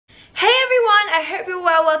I hope you're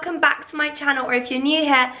well. Welcome back to my channel, or if you're new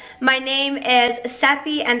here, my name is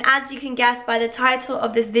Seppi, and as you can guess by the title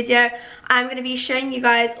of this video, I'm going to be showing you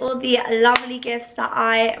guys all the lovely gifts that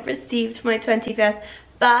I received for my 25th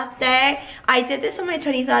birthday. I did this on my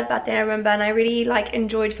 23rd birthday, I remember, and I really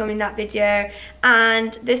enjoyed filming that video.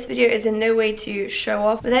 And this video is in no way to show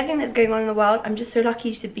off with everything that's going on in the world. I'm just so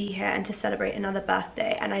lucky to be here and to celebrate another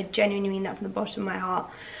birthday, and I genuinely mean that from the bottom of my heart.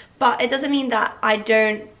 But it doesn't mean that I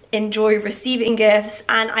don't enjoy receiving gifts,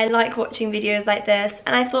 and I like watching videos like this,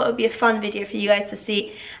 and I thought it would be a fun video for you guys to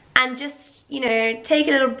see and just, you know, take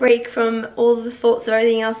a little break from all the thoughts of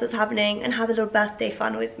everything else that's happening and have a little birthday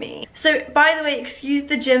fun with me. So by the way, excuse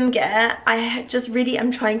the gym gear, I just really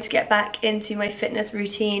am trying to get back into my fitness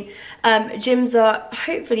routine. Gyms are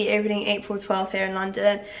hopefully opening April 12th here in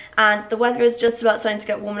London, and the weather is just about starting to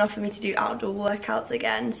get warm enough for me to do outdoor workouts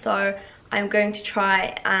again, so I'm going to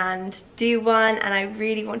try and do one, and I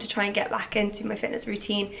really want to try and get back into my fitness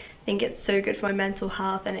routine. I think it's so good for my mental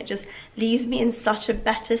health, and it just leaves me in such a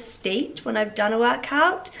better state when I've done a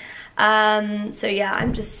workout. So yeah,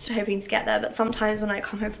 I'm just hoping to get there, but sometimes when I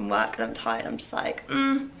come home from work and I'm tired, I'm just like,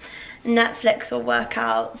 Netflix or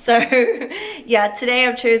workout. So yeah, today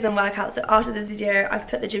I've chosen workout. So after this video, I've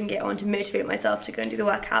put the gym gear on to motivate myself to go and do the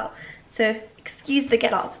workout. So excuse the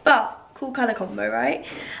get up, but cool color combo, right?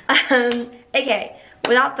 Okay,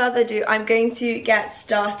 without further ado, I'm going to get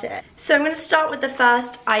started. So I'm going to start with the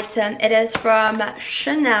first item. It is from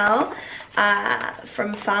Chanel,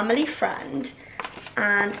 from Family Friend,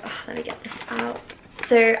 and let me get this out.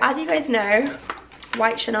 So as you guys know,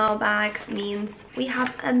 white Chanel bags means we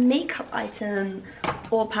have a makeup item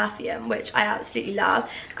or perfume, which I absolutely love,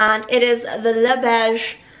 and it is the Le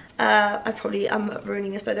Beige, I probably am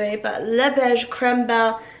ruining this by the way, but Le Beige Creme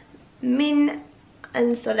Belle Min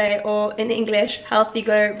and Soleil, or in English, Healthy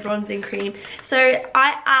Glow Bronzing Cream. So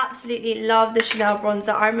I absolutely love the Chanel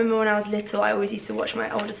bronzer. I remember when I was little, I always used to watch my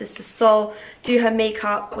older sister Sol do her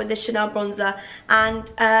makeup with the Chanel bronzer,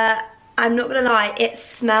 and I'm not gonna lie, it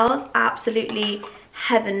smells absolutely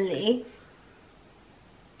heavenly.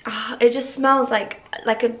 It just smells like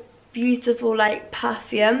a beautiful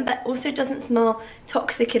perfume, but also doesn't smell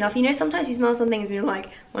toxic enough. You know, sometimes you smell some things and you're like,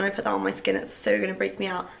 when I put that on my skin, it's so gonna break me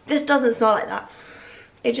out. This doesn't smell like that.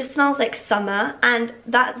 It just smells like summer, and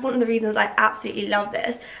that's one of the reasons I absolutely love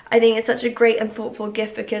this. I think it's such a great and thoughtful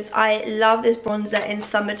gift because I love this bronzer in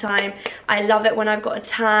summertime. I love it when I've got a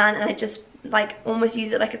tan and I just almost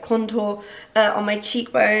use it like a contour on my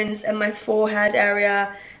cheekbones and my forehead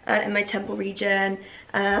area, in my temple region,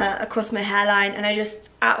 across my hairline, and I just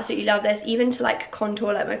absolutely love this, even to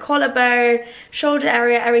contour my collarbone, shoulder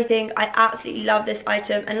area, everything. I absolutely love this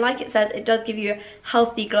item, and like it says, it does give you a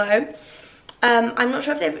healthy glow. I'm not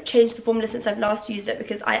sure if they've changed the formula since I've last used it,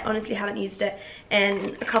 because I honestly haven't used it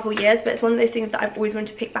in a couple years, but it's one of those things that I've always wanted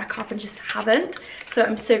to pick back up and just haven't, so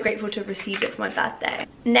I'm so grateful to have received it for my birthday.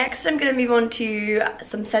 Next, I'm going to move on to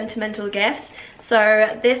some sentimental gifts.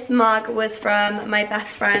 So this mug was from my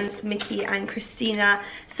best friends Mickey and Christina,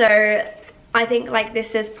 so I think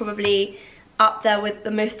this is probably up there with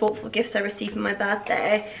the most thoughtful gifts I received for my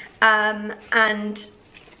birthday, and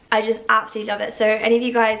I just absolutely love it. So any of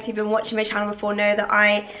you guys who've been watching my channel before know that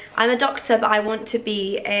I'm a doctor, but I want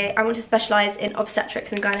to specialize in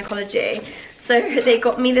obstetrics and gynecology. So they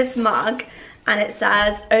got me this mug, and it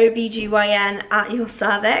says OBGYN at your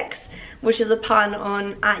cervix, which is a pun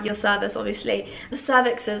on at your service, obviously. The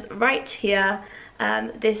cervix is right here.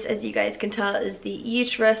 This, as you guys can tell, is the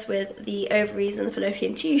uterus with the ovaries and the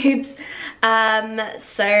fallopian tubes.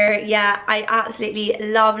 So yeah, I absolutely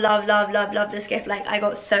love this gift. I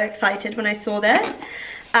got so excited when I saw this.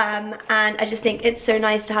 And I just think it's so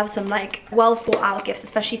nice to have some well thought out gifts,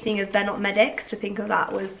 especially seeing as they're not medics. To think of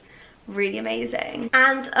that was really amazing.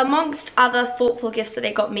 And amongst other thoughtful gifts that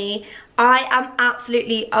they got me, I am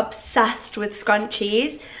absolutely obsessed with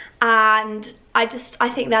scrunchies, and I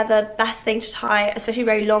think they're the best thing to tie, especially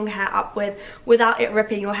very long hair, up with without it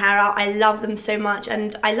ripping your hair out. I love them so much,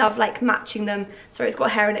 and I love matching them. Sorry, it's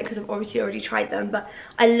got hair in it because I've obviously already tried them, but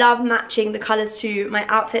I love matching the colours to my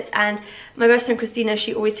outfits. And my best friend Christina,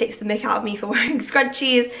 she always takes the mick out of me for wearing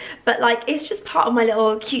scrunchies, but it's just part of my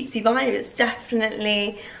little cutesy vibe. It's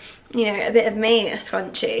definitely, you know, a bit of me, a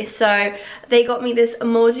scrunchie. So they got me this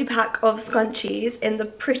multi-pack of scrunchies in the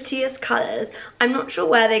prettiest colours. I'm not sure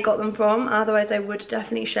where they got them from, otherwise I would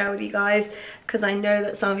definitely share with you guys, because I know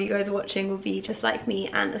that some of you guys watching will be just like me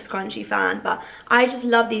and a scrunchie fan. But I just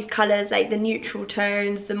love these colours, the neutral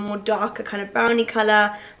tones, the more darker kind of brownie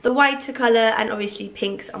colour, the whiter colour, and obviously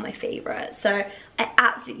pinks are my favourite. So I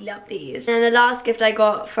absolutely love these. And the last gift I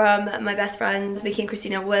got from my best friends Vicky and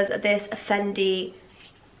Christina was this Fendi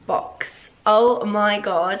box. Oh my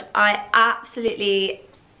god, I absolutely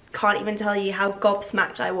can't even tell you how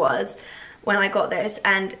gobsmacked I was when I got this,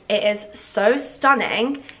 and it is so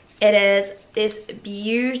stunning. It is this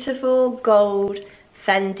beautiful gold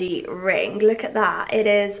Fendi ring. Look at that. It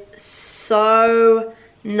is so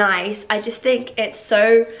nice. I just think it's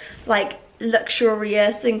so like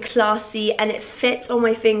luxurious and classy, and it fits on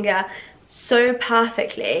my finger so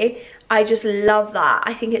perfectly. I just love that.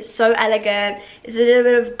 I think it's so elegant. It's a little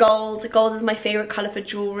bit of gold. Gold is my favorite color for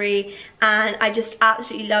jewelry, and I just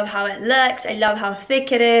absolutely love how it looks. I love how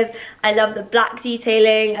thick it is. I love the black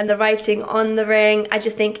detailing and the writing on the ring. I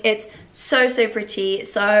just think it's so, so pretty.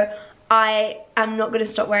 So I am not going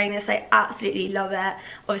to stop wearing this. I absolutely love it.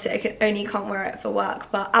 Obviously, I can't wear it for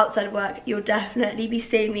work, but outside of work, you'll definitely be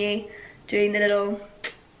seeing me doing the little,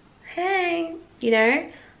 hey, you know,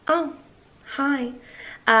 oh, hi.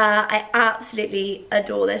 I absolutely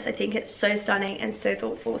adore this. I think it's so stunning and so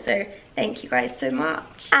thoughtful, so thank you guys so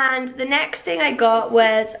much. And the next thing I got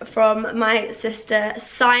was from my sister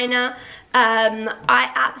Sina.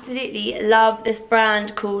 I absolutely love this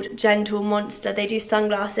brand called Gentle Monster. They do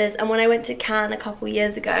sunglasses, and when I went to Cannes a couple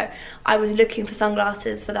years ago, I was looking for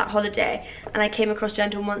sunglasses for that holiday, and I came across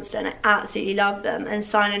Gentle Monster and I absolutely love them, and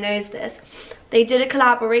Sina knows this. They did a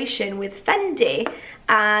collaboration with Fendi,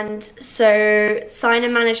 and so Sina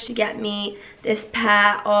managed to get me this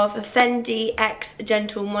pair of Fendi X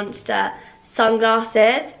Gentle Monster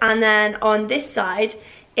sunglasses, and then on this side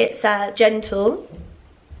it says Gentle,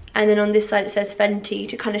 and then on this side it says Fenty,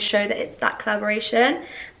 to kind of show that it's that collaboration.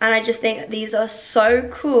 And I just think that these are so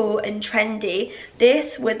cool and trendy.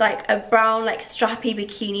 This with like a brown like strappy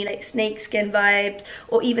bikini, like snakeskin vibes,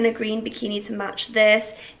 or even a green bikini to match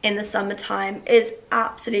this in the summertime is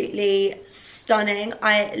absolutely stunning.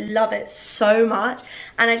 I love it so much,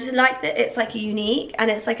 and I just like that it's like unique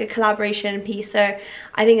and it's like a collaboration piece, so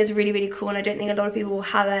I think it's really, really cool, and I don't think a lot of people will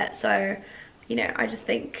have it. So, you know, I just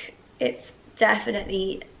think it's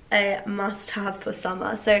definitely a must-have for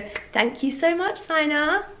summer. So thank you so much,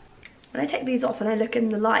 Sina. When I take these off and I look in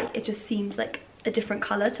the light, it just seems like a different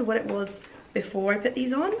color to what it was before I put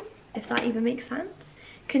these on, if that even makes sense.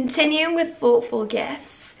 Continuing with thoughtful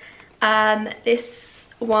gifts, this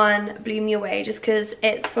one blew me away just because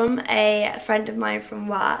it's from a friend of mine from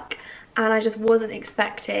work, and I just wasn't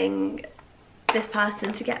expecting this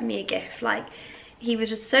person to get me a gift. Like, he was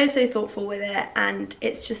just so, so thoughtful with it, and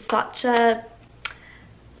it's just such a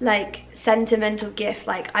like sentimental gift.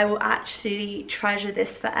 Like, I will actually treasure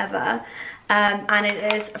this forever. And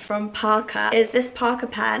it is from Parker. It's this Parker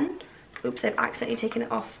pen. Oops, I've accidentally taken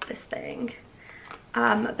it off this thing.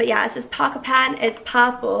 But yeah, it's this Parker pen. It's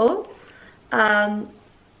purple. And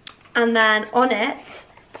then on it,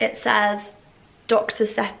 it says Dr.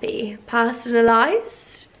 Seppi,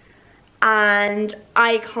 personalized. And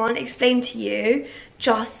I can't explain to you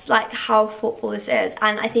just like how thoughtful this is,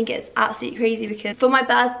 and I think it's absolutely crazy because for my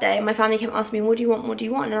birthday my family kept asking me, what do you want, what do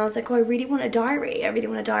you want? And I was like, oh, I really want a diary, I really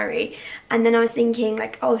want a diary. And then I was thinking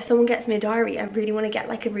like, oh, if someone gets me a diary, I really want to get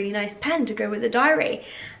like a really nice pen to go with the diary.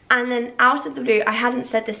 And then out of the blue, I hadn't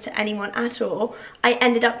said this to anyone at all, I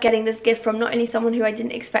ended up getting this gift from not only someone who I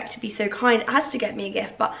didn't expect to be so kind as to get me a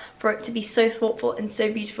gift, but for it to be so thoughtful and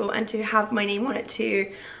so beautiful and to have my name on it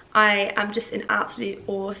too. I am just in absolute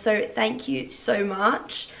awe, so thank you so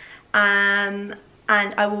much. And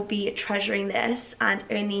I will be treasuring this and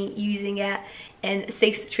only using it in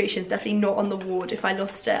safe situations, definitely not on the ward. If I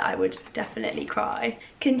lost it, I would definitely cry.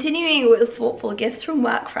 Continuing with thoughtful gifts from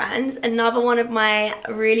work friends, another one of my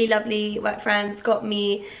really lovely work friends got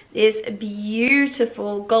me this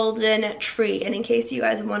beautiful golden tree. And in case you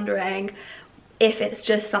guys are wondering if it's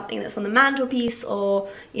just something that's on the mantelpiece, or,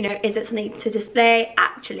 you know, is it something to display,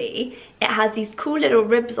 actually it has these cool little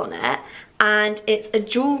ribs on it, and it's a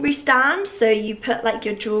jewelry stand, so you put like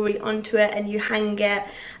your jewelry onto it and you hang it.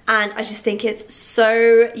 And I just think it's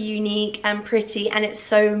so unique and pretty, and it's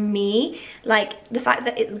so me. Like, the fact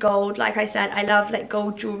that it's gold, like I said, I love like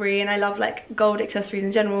gold jewelry and I love like gold accessories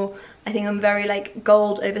in general. I think I'm very like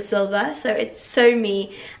gold over silver, so it's so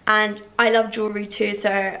me. And I love jewelry too,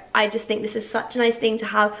 so I just think this is such a nice thing to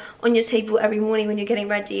have on your table every morning when you're getting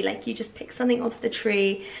ready. Like, you just pick something off the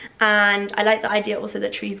tree, and I like the idea also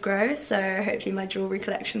that trees grow, so hopefully my jewelry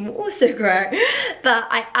collection will also grow. But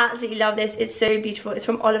I absolutely love this. It's so beautiful. It's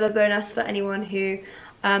from Oliver Bonas for anyone who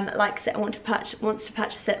likes it and wants to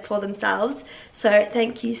purchase it for themselves. So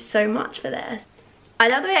thank you so much for this. I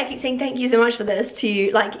love the way I keep saying thank you so much for this to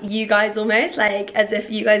like you guys, almost like as if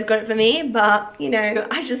you guys got it for me, but you know,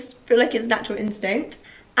 I just feel like it's natural instinct.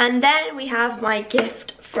 And then we have my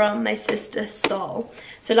gift from my sister Sol.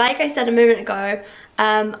 So like I said a moment ago,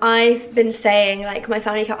 I've been saying, like, my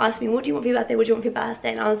family kept asking me, what do you want for your birthday, what do you want for your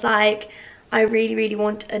birthday? And I was like, I really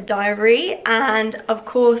want a diary. And of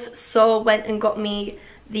course Sol went and got me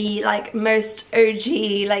the like most OG,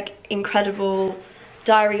 like incredible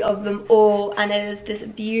diary of them all, and it is this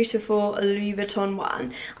beautiful Louis Vuitton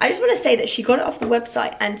one. I just want to say that she got it off the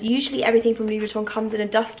website, and usually everything from Louis Vuitton comes in a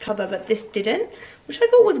dust cover, but this didn't, which I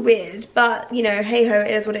thought was weird, but you know, hey ho, it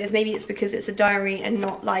is what it is. Maybe it's because it's a diary and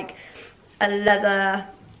not like a leather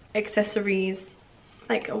accessories,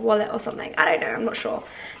 like a wallet or something. I don't know, I'm not sure.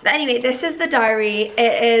 But anyway, this is the diary.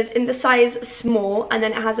 It is in the size small, and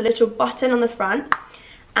then it has a little button on the front,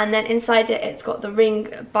 and then inside it, it's got the ring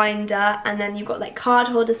binder, and then you've got like card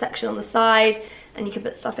holder section on the side, and you can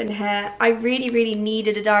put stuff in here. I really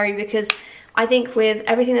needed a diary because I think with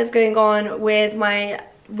everything that's going on with my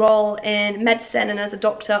role in medicine and as a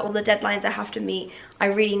doctor, all the deadlines I have to meet, I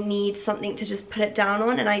really need something to just put it down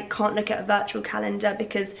on, and I can't look at a virtual calendar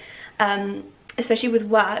because especially with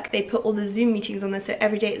work, they put all the Zoom meetings on there, so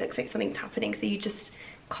every day it looks like something's happening, so you just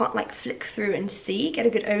can't like flick through and get a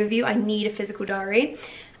good overview. I need a physical diary.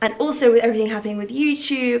 And also with everything happening with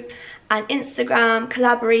YouTube and Instagram,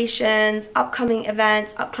 collaborations, upcoming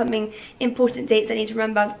events, upcoming important dates I need to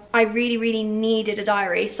remember, I really needed a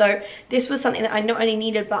diary. So this was something that I not only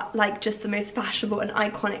needed, but like just the most fashionable and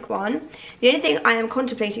iconic one. The only thing I am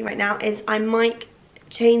contemplating right now is I might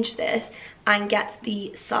change this and get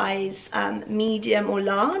the size medium or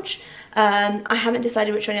large. I haven't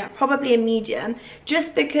decided which one yet. Probably a medium,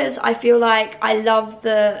 just because I feel like I love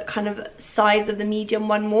the kind of size of the medium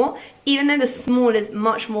one more, even though the small is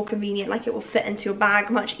much more convenient, like it will fit into your bag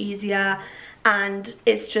much easier and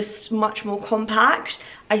it's just much more compact.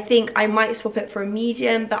 I think I might swap it for a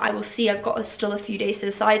medium, but I will see. I've got still a few days to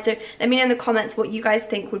decide, so let me know in the comments what you guys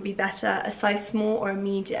think would be better, a size small or a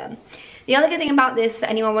medium. The other good thing about this, for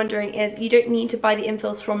anyone wondering, is you don't need to buy the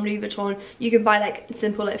infills from Louis Vuitton. You can buy like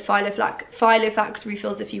simple like Filofax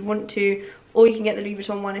refills if you want to, or you can get the Louis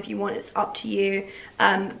Vuitton one if you want. It's up to you.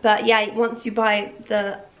 But yeah, once you buy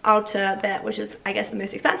the outer bit, which is I guess the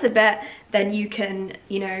most expensive bit, then you can,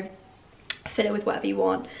 you know, fill it with whatever you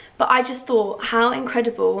want. But I just thought how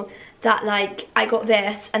incredible that like I got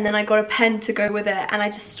this and then I got a pen to go with it, and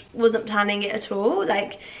I just wasn't planning it at all.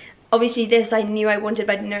 Like obviously this I knew I wanted,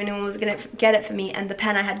 but I didn't know anyone was gonna get it for me, and the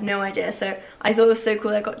pen I had no idea. So I thought it was so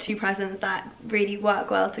cool. I got two presents that really work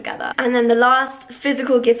well together. And then the last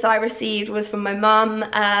physical gift that I received was from my mum.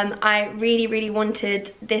 I really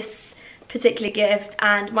wanted this particular gift,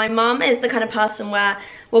 and my mum is the kind of person where,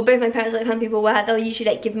 well, both my parents are the kind of people where they'll usually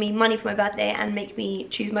like give me money for my birthday and make me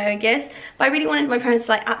choose my own gifts, but I really wanted my parents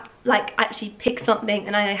to like actually pick something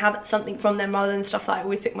and I have something from them rather than stuff that I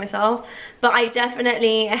always pick myself. But I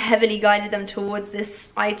definitely heavily guided them towards this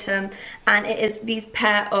item, and it is these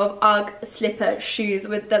pair of UGG slipper shoes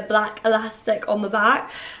with the black elastic on the back.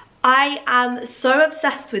 I am so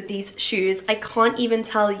obsessed with these shoes, I can't even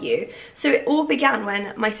tell you. So it all began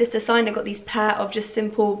when my sister Sina got these pair of just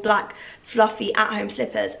simple black fluffy at-home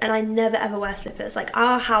slippers, and I never ever wear slippers. Like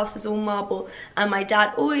our house is all marble, and my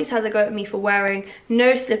dad always has a go at me for wearing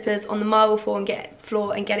no slippers on the marble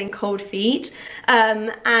floor and getting cold feet.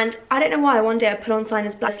 And I don't know why, one day I put on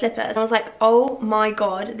Sina's black slippers and I was like, oh my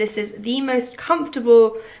god, this is the most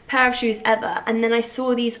comfortable pair of shoes ever. And then I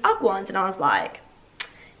saw these UGG ones and I was like,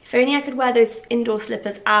 if only I could wear those indoor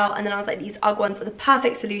slippers out. And then I was like, these UGG ones are the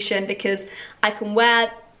perfect solution because I can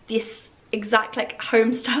wear this exact like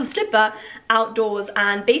home style slipper outdoors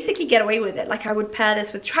and basically get away with it. Like I would pair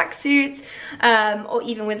this with tracksuits or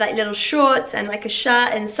even with like little shorts and like a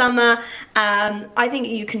shirt in summer. I think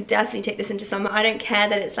you can definitely take this into summer. I don't care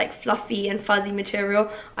that it's like fluffy and fuzzy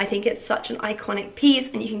material. I think it's such an iconic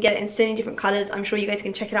piece, and you can get it in so many different colors. I'm sure you guys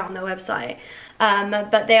can check it out on their website.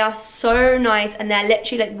 But they are so nice, and they're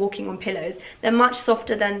literally like walking on pillows. They're much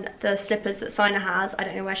softer than the slippers that Sina has. I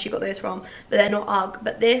don't know where she got those from, but they're not UGG.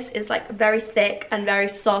 But this is like very thick and very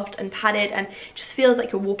soft and padded, and just feels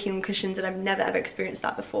like you're walking on cushions, and I've never ever experienced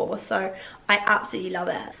that before. So I absolutely love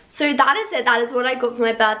it. So that is it. That is what I got for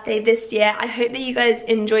my birthday this year. I hope that you guys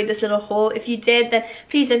enjoyed this little haul. If you did, then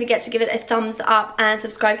please don't forget to give it a thumbs up and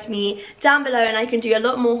subscribe to me down below, and I can do a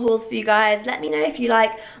lot more hauls for you guys. Let me know if you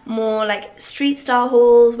like more like street style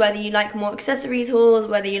hauls, whether you like more accessories hauls,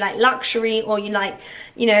 whether you like luxury, or you like,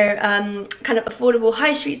 you know, kind of affordable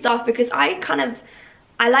high street stuff, because I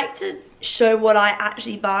like to show what I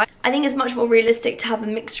actually buy. I think it's much more realistic to have a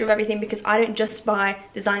mixture of everything, because I don't just buy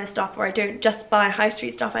designer stuff, or I don't just buy high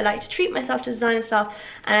street stuff. I like to treat myself to designer stuff,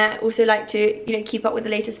 and I also like to, you know, keep up with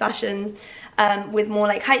the latest fashion with more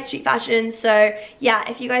like high street fashion. So yeah,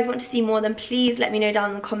 if you guys want to see more, then please let me know down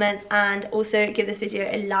in the comments, and also give this video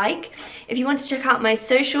a like. If you want to check out my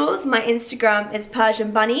socials, my Instagram is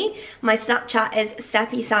Persian Bunny, my Snapchat is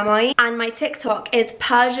Seppi Samai, and my TikTok is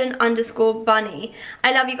Persian_bunny.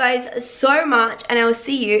 I love you guys so much, and I will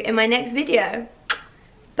see you in my next video.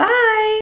 Bye!